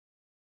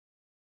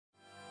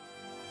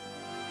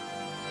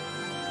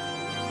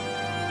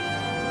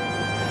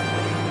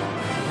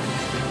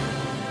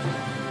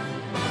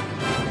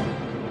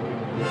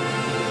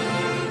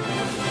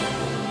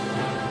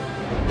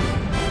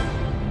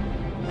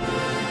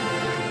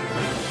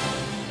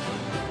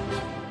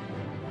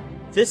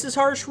This is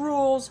Harsh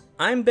Rules,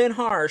 I'm Ben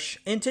Harsh,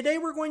 and today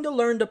we're going to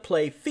learn to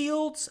play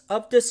Fields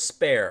of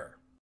Despair.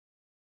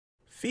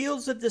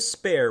 Fields of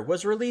Despair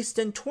was released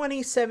in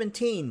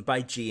 2017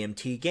 by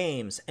GMT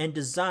Games and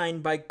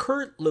designed by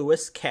Kurt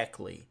Lewis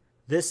Keckley.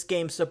 This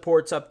game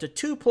supports up to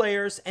 2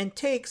 players and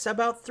takes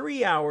about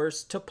 3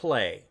 hours to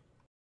play.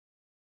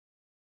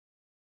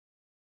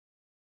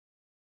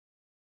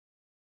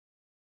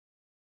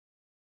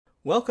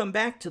 Welcome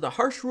back to the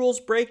Harsh Rules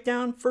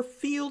breakdown for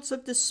Fields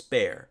of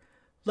Despair.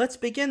 Let's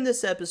begin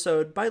this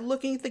episode by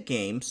looking at the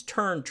game's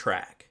turn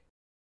track.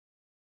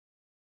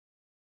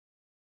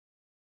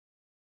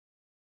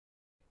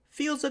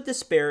 Fields of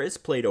Despair is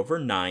played over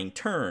 9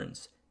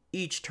 turns.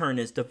 Each turn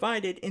is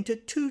divided into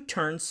 2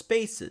 turn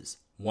spaces,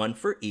 one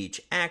for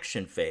each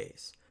action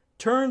phase.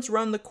 Turns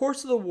run the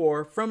course of the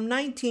war from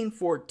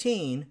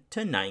 1914 to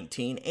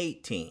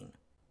 1918.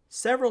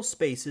 Several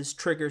spaces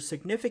trigger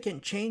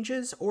significant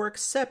changes or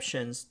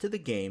exceptions to the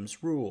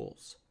game's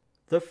rules.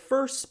 The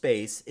first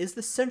space is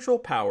the Central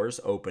Powers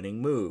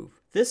opening move.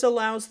 This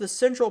allows the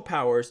Central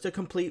Powers to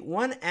complete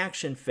one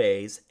action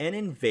phase and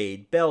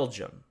invade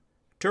Belgium.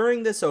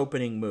 During this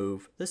opening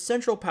move, the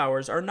Central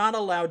Powers are not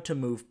allowed to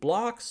move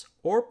blocks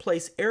or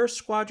place air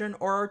squadron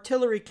or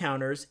artillery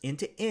counters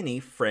into any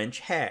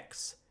French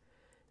hex.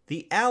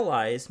 The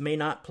Allies may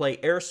not play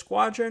air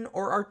squadron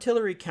or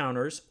artillery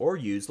counters or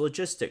use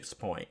logistics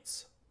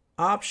points.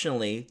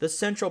 Optionally, the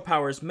Central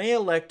Powers may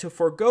elect to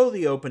forego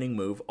the opening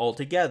move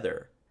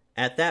altogether.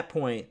 At that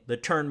point, the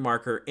turn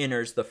marker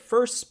enters the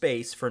first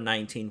space for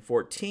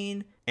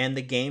 1914, and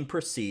the game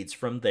proceeds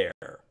from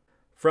there.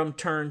 From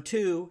turn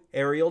 2,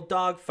 aerial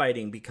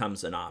dogfighting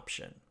becomes an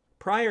option.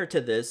 Prior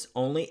to this,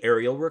 only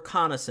aerial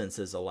reconnaissance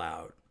is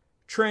allowed.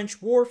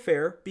 Trench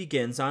warfare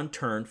begins on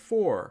turn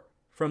 4.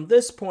 From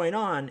this point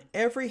on,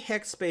 every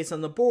hex space on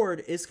the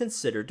board is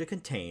considered to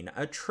contain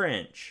a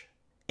trench.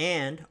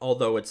 And,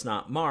 although it's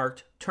not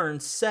marked, turn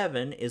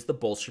 7 is the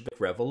Bolshevik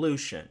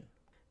Revolution.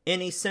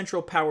 Any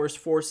Central Powers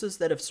forces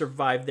that have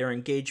survived their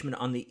engagement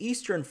on the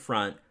Eastern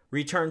Front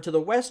return to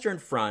the Western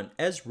Front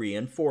as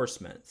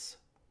reinforcements.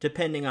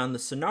 Depending on the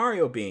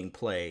scenario being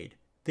played,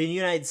 the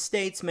United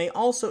States may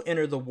also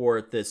enter the war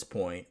at this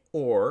point,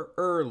 or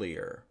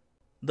earlier.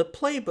 The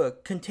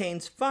playbook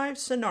contains 5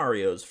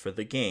 scenarios for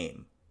the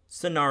game.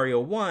 Scenario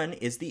 1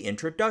 is the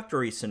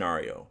introductory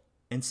scenario,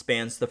 and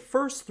spans the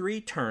first 3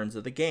 turns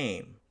of the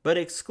game, but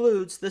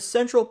excludes the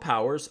Central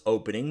Powers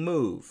opening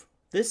move.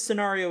 This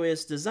scenario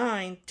is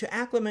designed to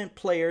acclimate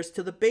players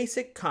to the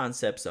basic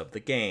concepts of the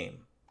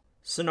game.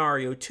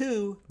 Scenario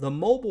 2, the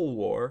Mobile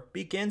War,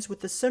 begins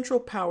with the Central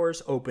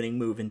Powers opening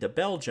move into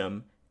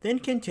Belgium, then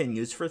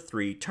continues for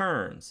 3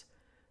 turns.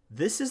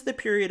 This is the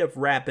period of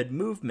rapid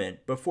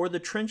movement before the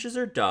trenches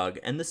are dug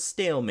and the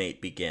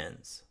stalemate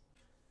begins.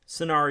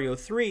 Scenario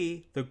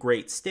 3, the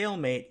Great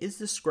Stalemate, is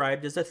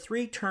described as a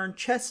 3-turn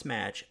chess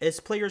match as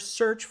players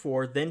search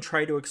for then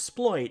try to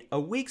exploit a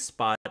weak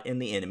spot in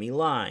the enemy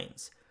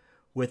lines.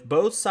 With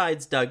both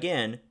sides dug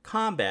in,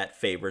 combat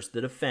favors the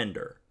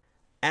defender.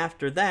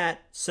 After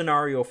that,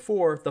 Scenario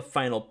 4, the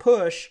Final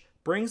Push,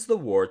 brings the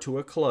war to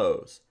a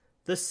close.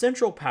 The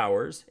Central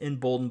Powers,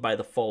 emboldened by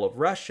the fall of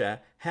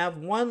Russia, have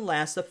one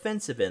last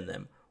offensive in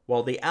them,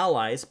 while the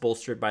Allies,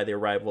 bolstered by the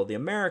arrival of the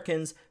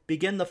Americans,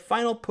 begin the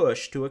final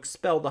push to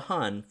expel the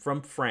Hun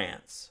from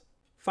France.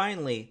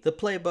 Finally, the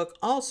playbook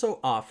also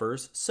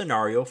offers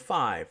Scenario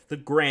 5, the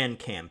Grand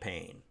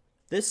Campaign.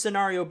 This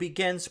scenario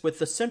begins with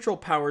the Central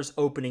Powers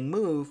opening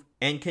move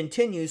and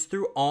continues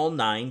through all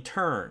 9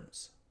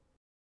 turns.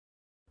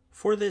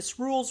 For this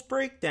rules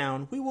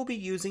breakdown, we will be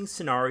using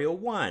Scenario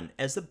 1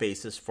 as the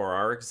basis for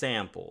our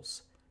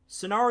examples.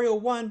 Scenario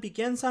 1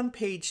 begins on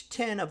page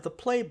 10 of the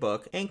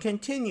playbook and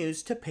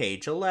continues to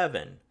page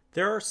 11.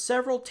 There are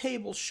several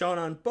tables shown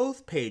on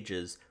both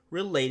pages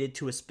related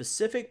to a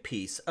specific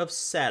piece of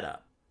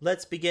setup.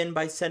 Let's begin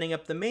by setting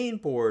up the main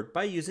board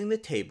by using the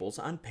tables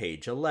on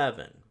page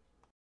 11.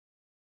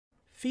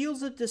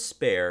 Fields of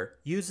Despair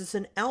uses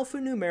an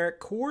alphanumeric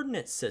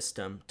coordinate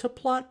system to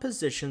plot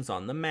positions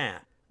on the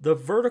map. The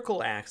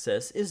vertical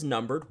axis is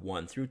numbered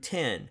 1 through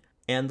 10,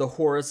 and the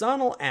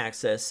horizontal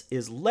axis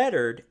is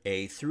lettered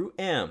A through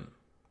M.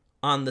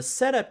 On the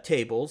setup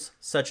tables,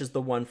 such as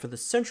the one for the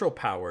Central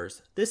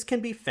Powers, this can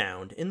be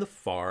found in the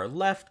far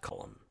left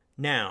column.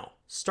 Now,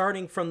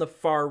 starting from the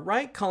far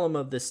right column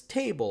of this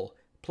table,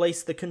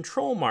 place the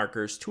control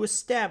markers to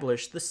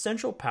establish the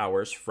Central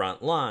Powers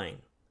front line.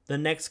 The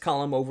next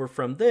column over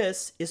from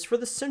this is for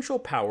the Central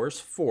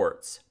Powers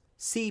forts.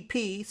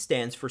 CP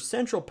stands for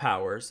Central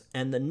Powers,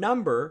 and the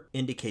number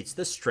indicates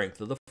the strength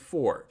of the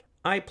fort.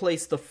 I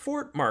place the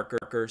fort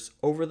markers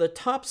over the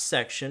top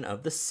section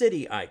of the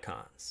city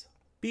icons.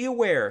 Be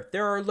aware,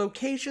 there are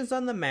locations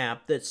on the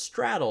map that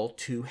straddle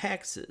 2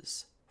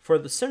 hexes. For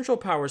the Central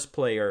Powers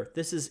player,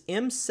 this is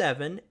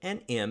M7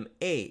 and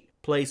M8.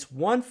 Place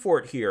 1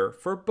 fort here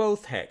for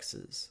both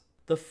hexes.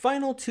 The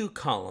final 2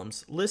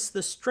 columns list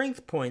the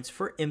strength points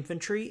for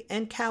infantry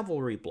and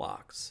cavalry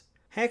blocks.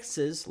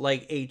 Hexes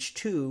like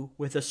H2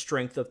 with a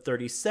strength of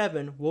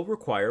 37 will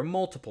require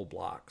multiple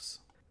blocks.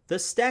 The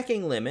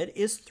stacking limit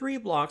is 3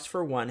 blocks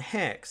for 1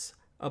 hex.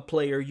 A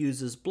player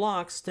uses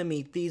blocks to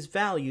meet these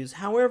values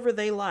however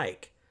they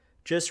like.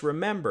 Just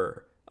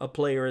remember, a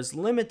player is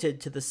limited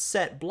to the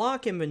set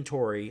block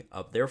inventory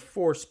of their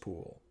force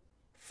pool.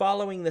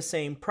 Following the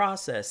same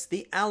process,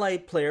 the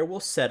Allied player will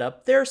set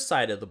up their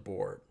side of the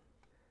board.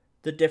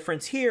 The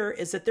difference here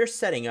is that they're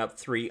setting up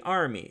 3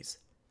 armies,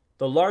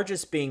 the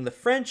largest being the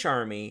French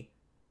army,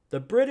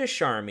 the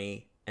British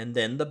army, and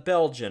then the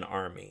Belgian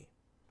army.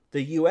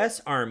 The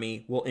US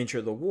army will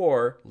enter the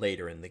war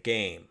later in the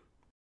game.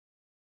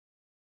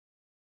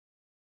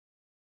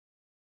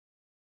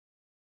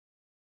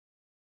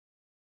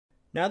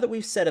 Now that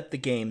we've set up the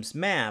game's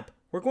map,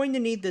 we're going to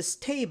need this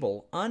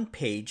table on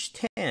page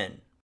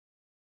 10.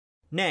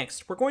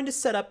 Next, we're going to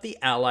set up the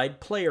Allied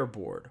player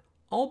board.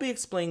 I'll be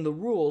explaining the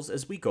rules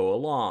as we go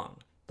along.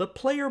 The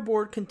player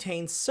board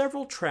contains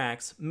several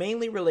tracks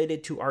mainly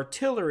related to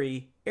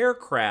artillery,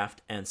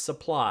 aircraft, and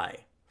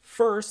supply.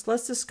 First,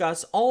 let's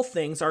discuss all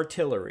things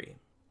artillery.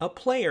 A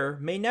player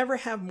may never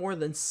have more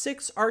than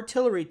 6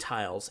 artillery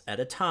tiles at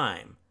a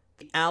time.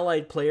 The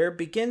Allied player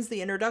begins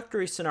the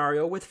introductory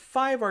scenario with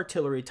 5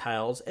 artillery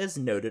tiles as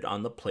noted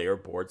on the player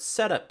board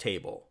setup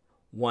table.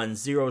 1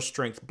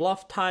 0-strength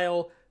bluff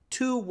tile,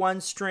 2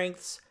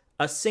 1-strengths,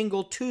 a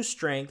single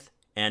 2-strength,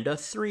 and a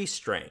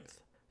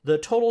 3-strength. The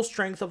total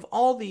strength of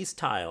all these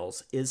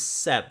tiles is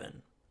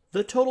 7.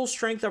 The total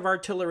strength of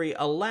artillery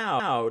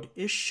allowed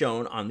is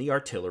shown on the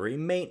artillery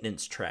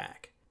maintenance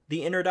track.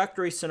 The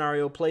introductory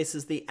scenario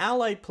places the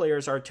Allied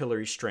player's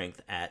artillery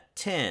strength at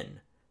 10.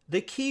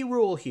 The key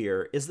rule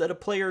here is that a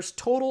player's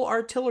total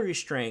artillery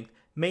strength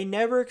may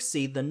never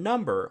exceed the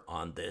number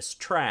on this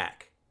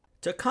track.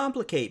 To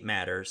complicate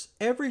matters,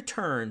 every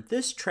turn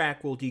this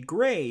track will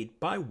degrade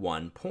by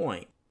 1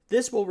 point.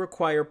 This will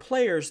require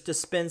players to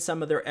spend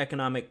some of their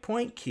economic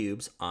point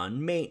cubes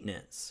on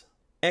maintenance.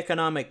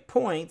 Economic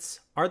points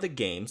are the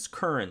game's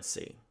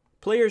currency.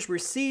 Players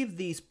receive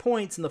these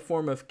points in the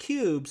form of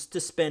cubes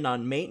to spend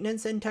on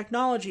maintenance and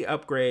technology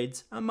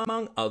upgrades,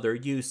 among other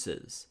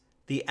uses.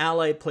 The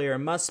Allied player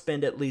must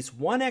spend at least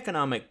 1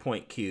 economic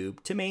point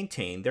cube to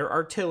maintain their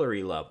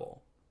artillery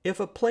level. If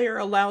a player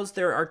allows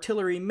their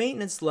artillery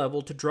maintenance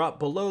level to drop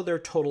below their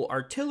total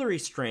artillery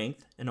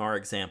strength, in our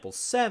example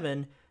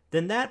 7,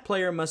 then that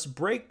player must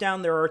break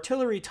down their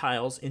artillery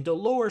tiles into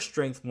lower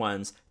strength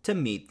ones to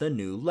meet the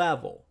new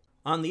level.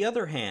 On the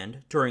other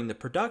hand, during the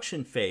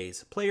production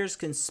phase, players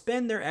can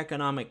spend their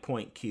economic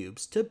point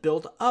cubes to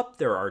build up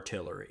their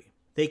artillery.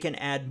 They can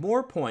add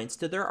more points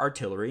to their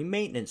artillery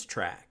maintenance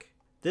track.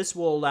 This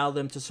will allow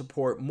them to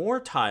support more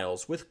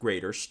tiles with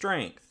greater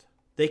strength.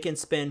 They can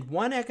spend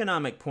 1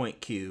 economic point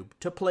cube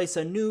to place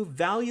a new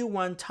value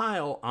 1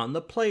 tile on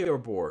the player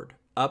board,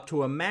 up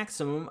to a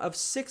maximum of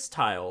 6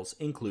 tiles,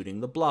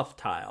 including the bluff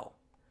tile.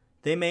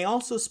 They may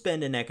also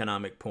spend an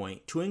economic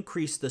point to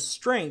increase the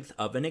strength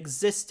of an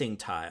existing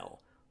tile.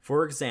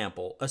 For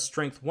example, a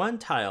strength 1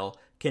 tile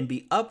can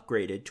be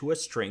upgraded to a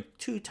strength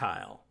 2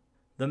 tile.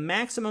 The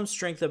maximum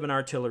strength of an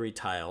artillery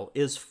tile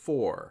is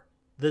 4.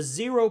 The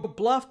 0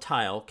 bluff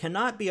tile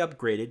cannot be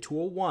upgraded to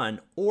a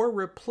 1 or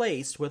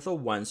replaced with a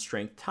 1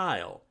 strength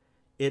tile.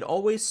 It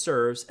always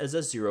serves as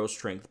a 0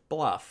 strength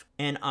bluff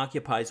and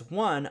occupies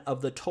 1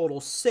 of the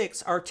total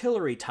 6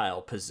 artillery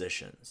tile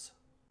positions.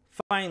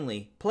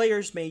 Finally,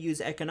 players may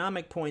use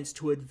economic points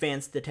to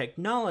advance the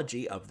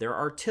technology of their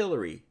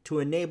artillery to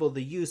enable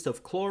the use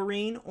of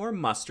chlorine or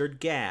mustard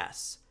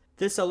gas.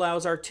 This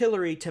allows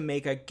artillery to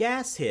make a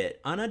gas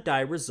hit on a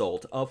die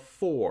result of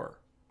 4.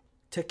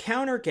 To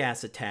counter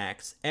gas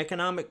attacks,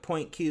 economic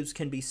point cubes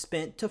can be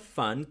spent to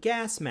fund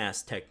gas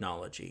mask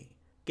technology.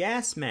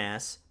 Gas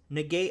masks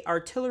negate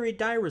artillery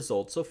die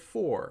results of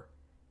 4.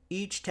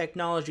 Each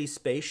technology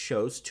space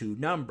shows 2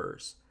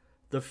 numbers.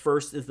 The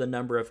first is the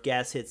number of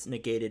gas hits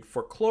negated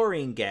for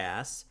chlorine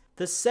gas.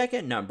 The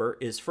second number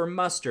is for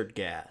mustard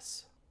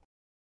gas.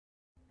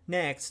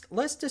 Next,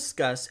 let's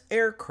discuss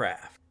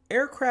aircraft.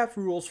 Aircraft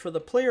rules for the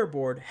player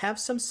board have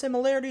some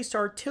similarities to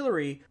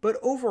artillery, but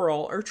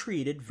overall are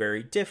treated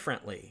very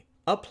differently.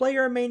 A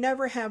player may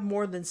never have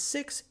more than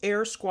 6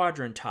 air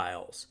squadron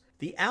tiles.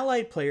 The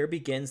Allied player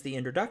begins the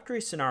introductory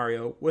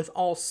scenario with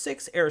all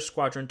 6 air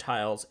squadron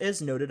tiles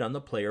as noted on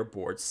the player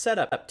board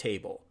setup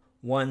table.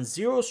 1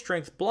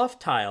 0-strength bluff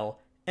tile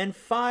and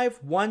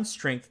 5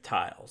 1-strength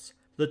tiles.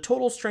 The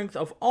total strength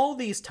of all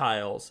these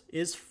tiles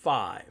is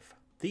 5.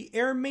 The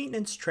air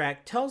maintenance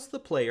track tells the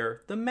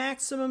player the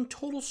maximum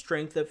total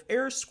strength of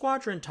air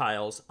squadron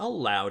tiles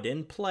allowed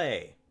in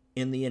play.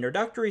 In the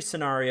introductory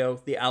scenario,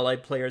 the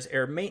Allied player's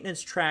air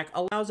maintenance track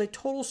allows a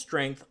total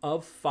strength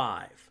of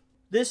 5.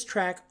 This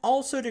track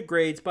also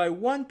degrades by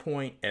 1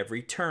 point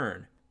every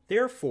turn.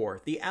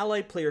 Therefore, the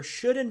Allied player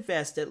should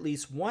invest at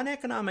least 1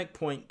 economic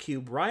point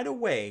cube right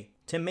away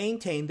to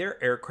maintain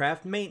their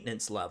aircraft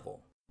maintenance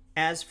level.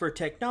 As for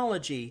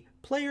technology,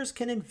 players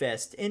can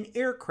invest in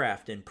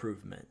aircraft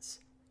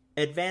improvements.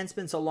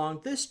 Advancements along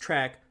this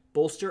track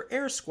bolster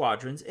air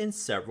squadrons in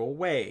several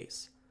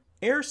ways.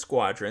 Air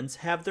squadrons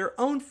have their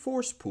own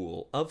force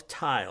pool of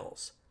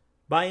tiles.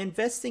 By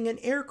investing in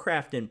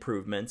aircraft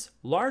improvements,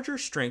 larger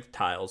strength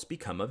tiles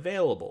become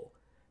available.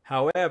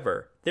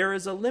 However, there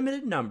is a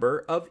limited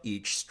number of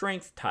each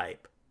strength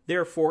type.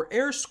 Therefore,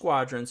 air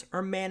squadrons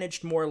are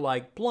managed more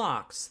like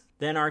blocks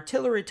than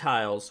artillery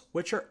tiles,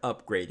 which are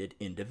upgraded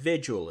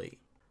individually.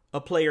 A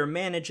player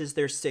manages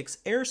their 6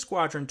 air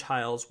squadron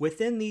tiles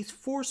within these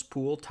force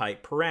pool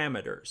type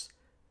parameters.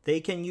 They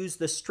can use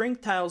the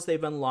strength tiles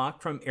they've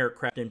unlocked from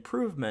aircraft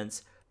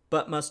improvements,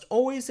 but must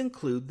always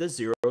include the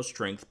 0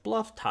 strength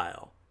bluff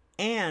tile.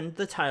 And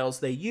the tiles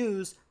they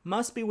use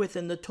must be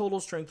within the total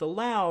strength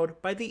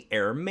allowed by the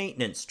air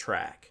maintenance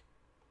track.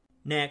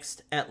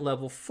 Next, at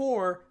level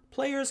 4,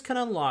 players can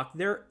unlock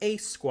their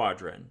Ace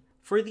Squadron.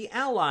 For the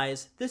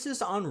allies, this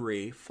is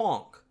Henri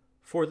Fonck.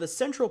 For the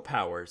Central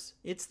Powers,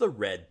 it's the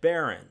Red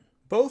Baron.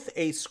 Both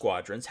Ace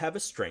Squadrons have a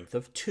strength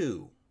of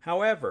 2.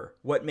 However,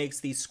 what makes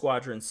these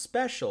squadrons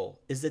special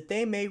is that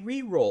they may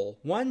re-roll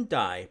 1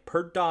 die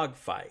per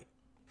dogfight.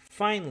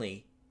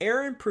 Finally,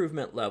 air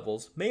improvement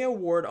levels may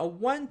award a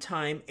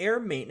one-time air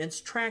maintenance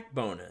track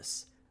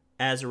bonus.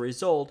 As a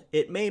result,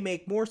 it may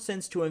make more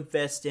sense to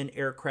invest in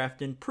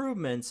aircraft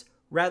improvements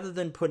rather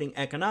than putting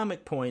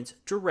economic points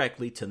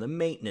directly to the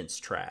maintenance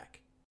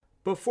track.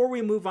 Before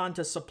we move on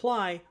to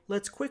supply,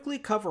 let's quickly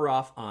cover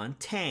off on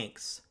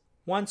tanks.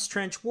 Once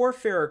trench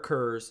warfare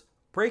occurs,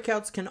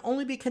 breakouts can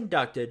only be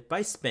conducted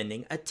by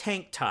spending a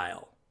tank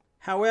tile.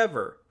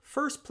 However,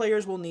 first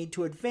players will need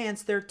to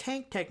advance their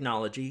tank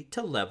technology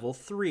to level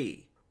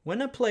 3. When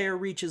a player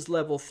reaches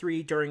level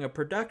 3 during a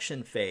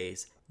production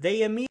phase,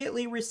 they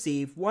immediately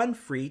receive 1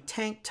 free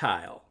tank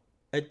tile.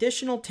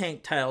 Additional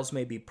tank tiles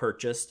may be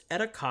purchased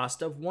at a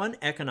cost of 1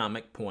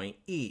 economic point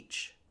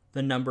each.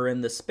 The number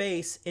in the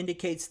space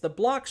indicates the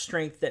block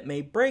strength that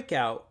may break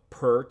out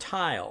per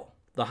tile.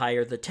 The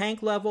higher the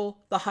tank level,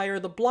 the higher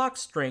the block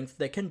strength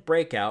that can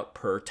break out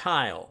per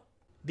tile.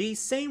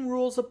 These same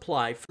rules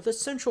apply for the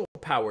Central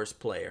Powers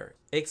player,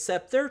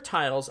 except their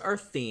tiles are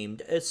themed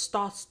as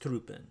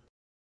Staatstruppen.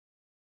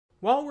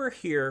 While we're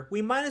here,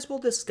 we might as well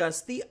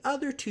discuss the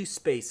other 2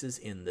 spaces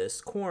in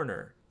this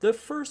corner. The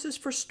first is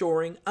for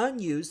storing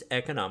unused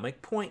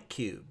economic point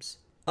cubes.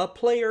 A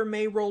player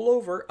may roll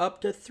over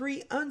up to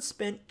 3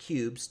 unspent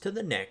cubes to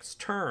the next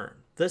turn.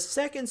 The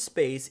second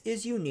space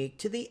is unique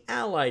to the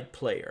Allied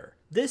player.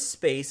 This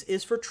space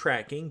is for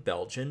tracking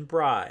Belgian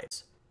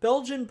bribes.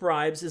 Belgian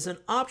bribes is an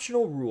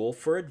optional rule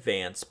for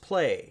advanced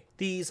play.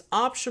 These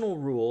optional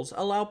rules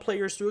allow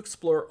players to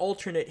explore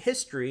alternate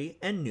history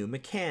and new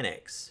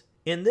mechanics.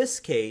 In this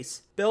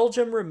case,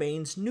 Belgium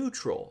remains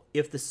neutral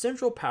if the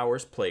Central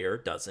Powers player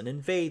doesn't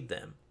invade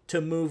them. To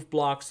move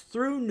blocks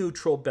through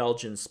neutral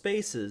Belgian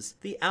spaces,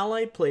 the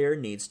Allied player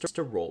needs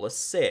to roll a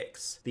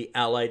 6. The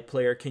Allied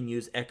player can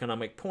use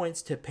economic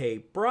points to pay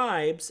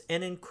bribes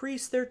and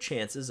increase their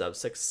chances of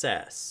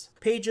success.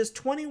 Pages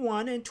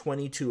 21 and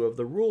 22 of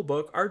the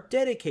rulebook are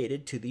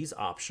dedicated to these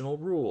optional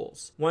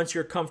rules. Once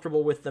you're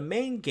comfortable with the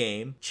main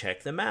game,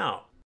 check them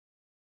out.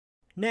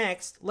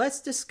 Next,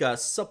 let's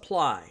discuss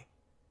supply.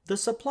 The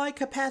supply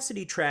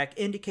capacity track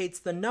indicates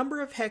the number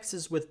of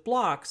hexes with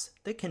blocks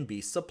that can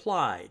be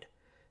supplied.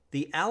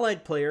 The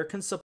Allied player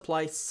can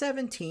supply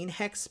 17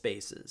 hex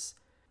spaces.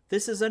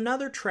 This is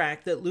another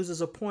track that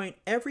loses a point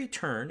every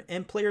turn,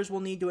 and players will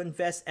need to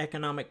invest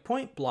economic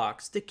point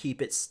blocks to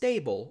keep it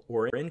stable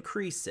or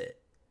increase it.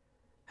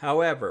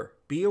 However,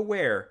 be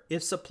aware,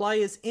 if supply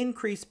is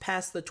increased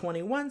past the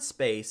 21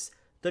 space,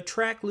 the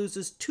track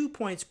loses 2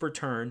 points per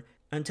turn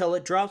until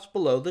it drops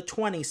below the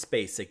 20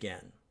 space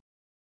again.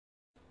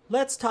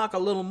 Let's talk a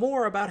little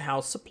more about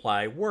how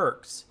supply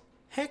works.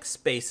 Hex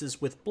spaces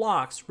with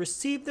blocks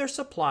receive their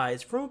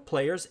supplies from a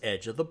player's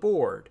edge of the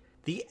board.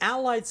 The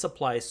Allied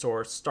supply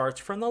source starts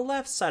from the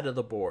left side of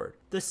the board,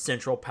 the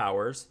Central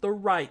Powers the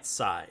right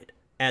side.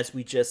 As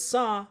we just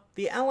saw,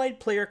 the Allied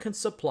player can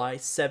supply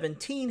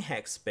 17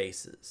 hex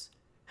spaces.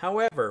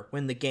 However,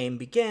 when the game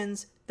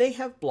begins, they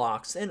have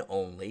blocks in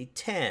only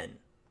 10.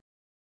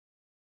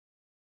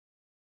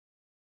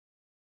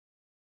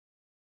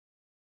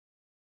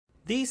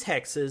 These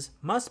hexes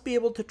must be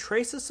able to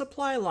trace a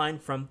supply line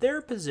from their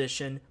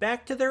position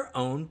back to their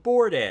own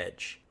board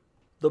edge.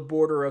 The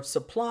border of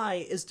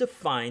supply is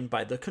defined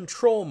by the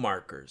control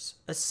markers,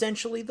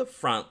 essentially the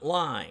front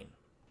line.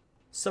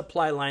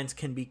 Supply lines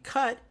can be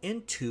cut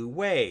in 2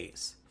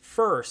 ways.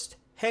 First,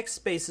 hex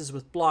spaces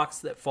with blocks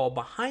that fall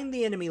behind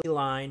the enemy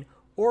line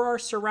or are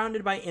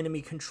surrounded by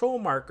enemy control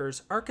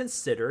markers are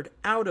considered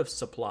out of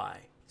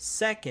supply.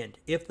 Second,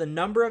 if the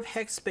number of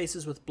hex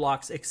spaces with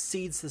blocks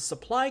exceeds the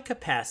supply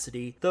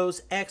capacity,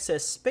 those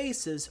excess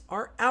spaces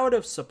are out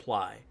of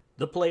supply.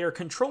 The player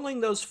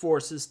controlling those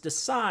forces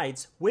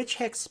decides which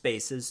hex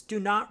spaces do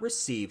not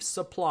receive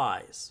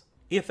supplies.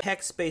 If a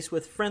hex space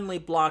with friendly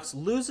blocks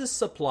loses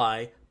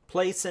supply,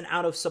 place an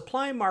out of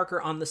supply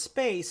marker on the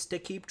space to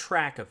keep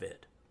track of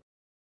it.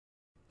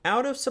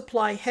 Out of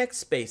supply hex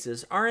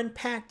spaces are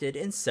impacted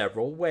in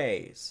several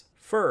ways.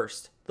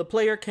 First, the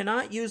player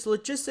cannot use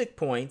logistic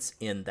points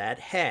in that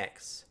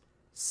hex.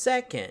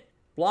 Second,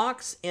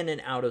 Blocks in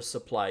an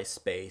out-of-supply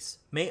space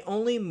may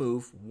only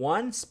move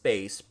one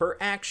space per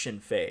action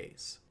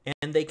phase,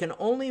 and they can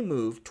only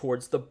move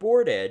towards the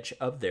board edge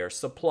of their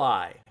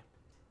supply.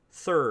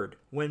 Third,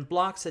 when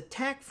blocks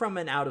attack from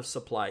an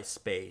out-of-supply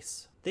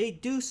space, they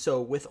do so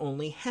with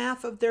only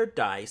half of their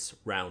dice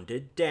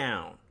rounded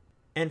down.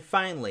 And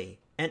finally,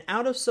 an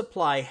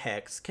out-of-supply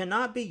hex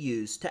cannot be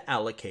used to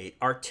allocate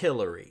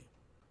artillery.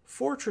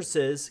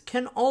 Fortresses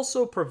can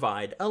also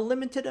provide a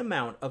limited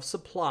amount of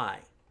supply.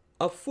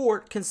 A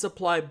fort can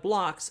supply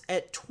blocks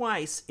at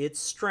twice its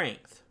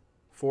strength.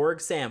 For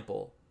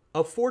example,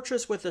 a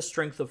fortress with a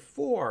strength of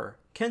 4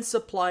 can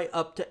supply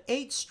up to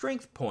 8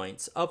 strength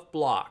points of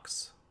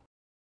blocks.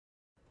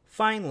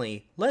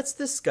 Finally, let's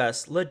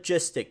discuss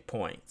logistic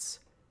points.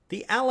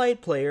 The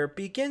allied player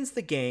begins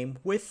the game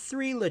with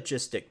 3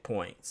 logistic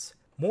points.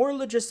 More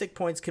logistic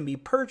points can be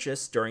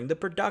purchased during the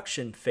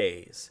production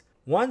phase.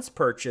 Once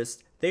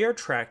purchased, they are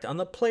tracked on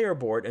the player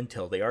board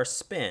until they are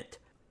spent.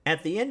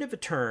 At the end of a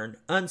turn,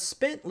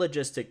 unspent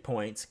logistic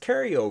points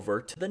carry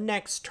over to the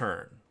next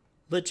turn.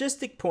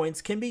 Logistic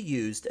points can be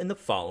used in the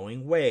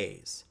following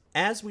ways.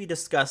 As we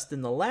discussed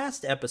in the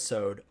last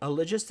episode, a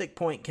logistic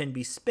point can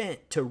be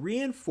spent to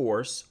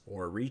reinforce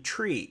or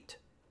retreat.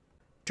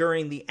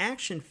 During the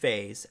action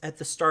phase, at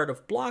the start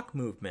of block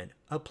movement,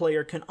 a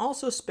player can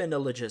also spend a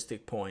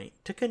logistic point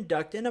to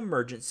conduct an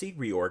emergency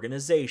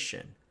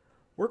reorganization.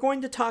 We're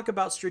going to talk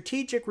about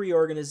strategic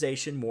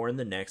reorganization more in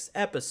the next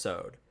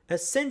episode.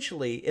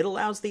 Essentially, it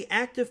allows the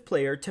active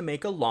player to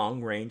make a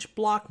long-range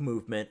block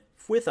movement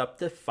with up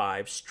to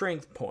 5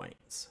 strength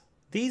points.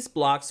 These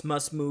blocks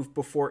must move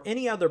before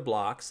any other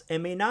blocks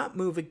and may not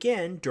move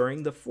again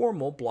during the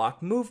formal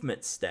block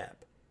movement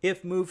step.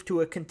 If moved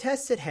to a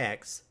contested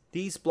hex,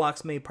 these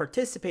blocks may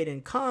participate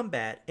in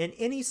combat and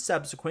any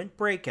subsequent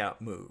breakout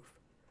move.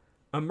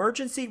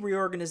 Emergency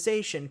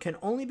reorganization can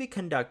only be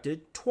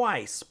conducted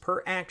twice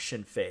per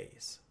action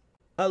phase.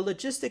 A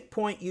logistic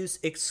point use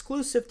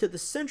exclusive to the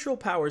Central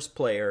Powers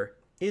player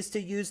is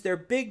to use their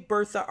Big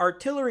Bertha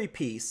artillery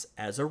piece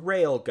as a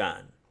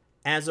railgun.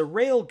 As a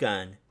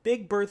railgun,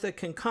 Big Bertha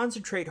can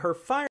concentrate her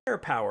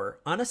firepower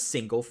on a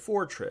single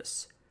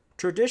fortress.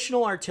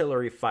 Traditional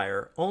artillery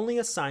fire only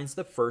assigns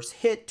the first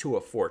hit to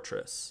a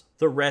fortress.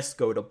 The rest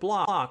go to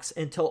blocks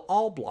until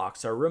all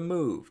blocks are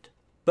removed.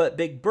 But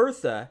Big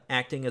Bertha,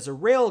 acting as a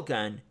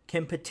railgun,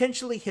 can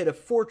potentially hit a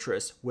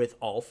fortress with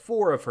all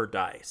 4 of her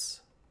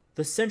dice.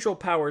 The Central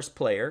Powers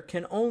player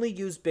can only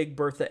use Big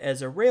Bertha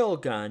as a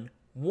railgun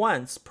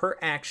once per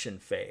action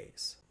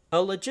phase. A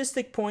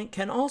logistic point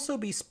can also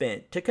be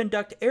spent to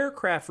conduct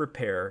aircraft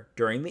repair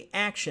during the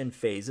action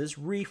phase's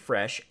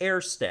refresh air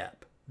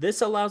step.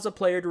 This allows a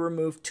player to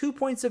remove 2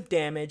 points of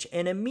damage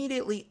and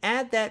immediately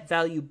add that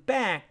value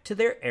back to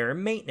their air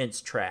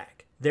maintenance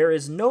track. There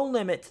is no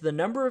limit to the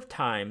number of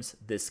times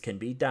this can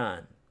be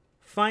done.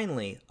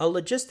 Finally, a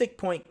logistic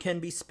point can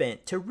be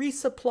spent to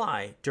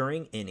resupply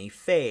during any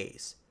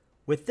phase.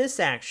 With this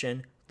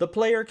action, the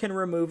player can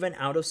remove an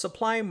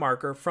out-of-supply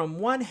marker from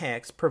one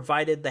hex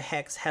provided the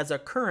hex has a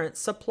current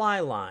supply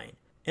line.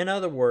 In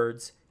other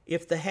words,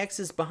 if the hex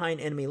is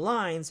behind enemy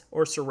lines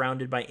or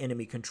surrounded by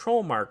enemy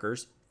control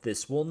markers,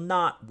 this will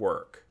not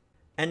work.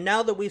 And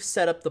now that we've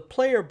set up the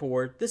player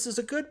board, this is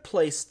a good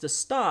place to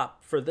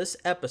stop for this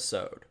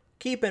episode.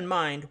 Keep in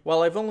mind,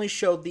 while I've only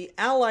showed the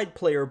Allied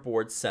player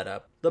board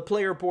setup, the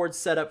player board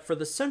setup for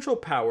the Central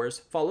Powers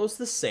follows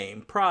the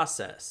same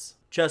process.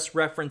 Just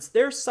reference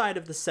their side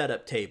of the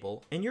setup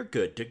table and you're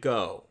good to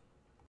go.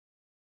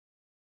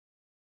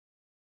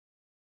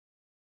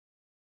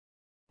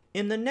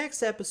 In the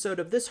next episode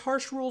of this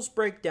Harsh Rules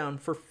breakdown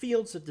for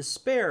Fields of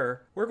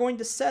Despair, we're going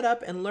to set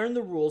up and learn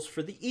the rules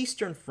for the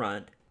Eastern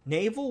Front,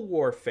 Naval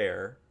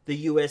Warfare, the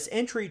U.S.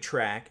 Entry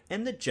Track,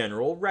 and the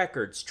General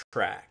Records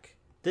Track.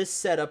 This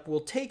setup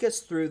will take us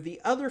through the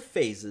other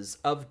phases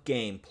of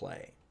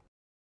gameplay.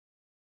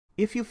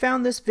 If you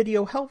found this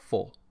video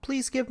helpful,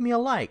 please give me a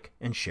like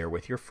and share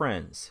with your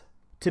friends.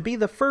 To be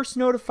the first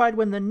notified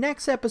when the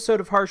next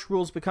episode of Harsh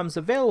Rules becomes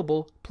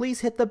available,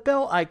 please hit the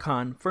bell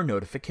icon for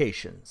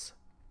notifications.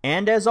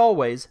 And as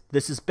always,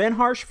 this has been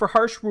Harsh for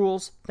Harsh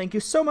Rules. Thank you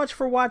so much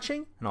for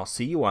watching, and I'll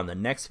see you on the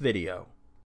next video.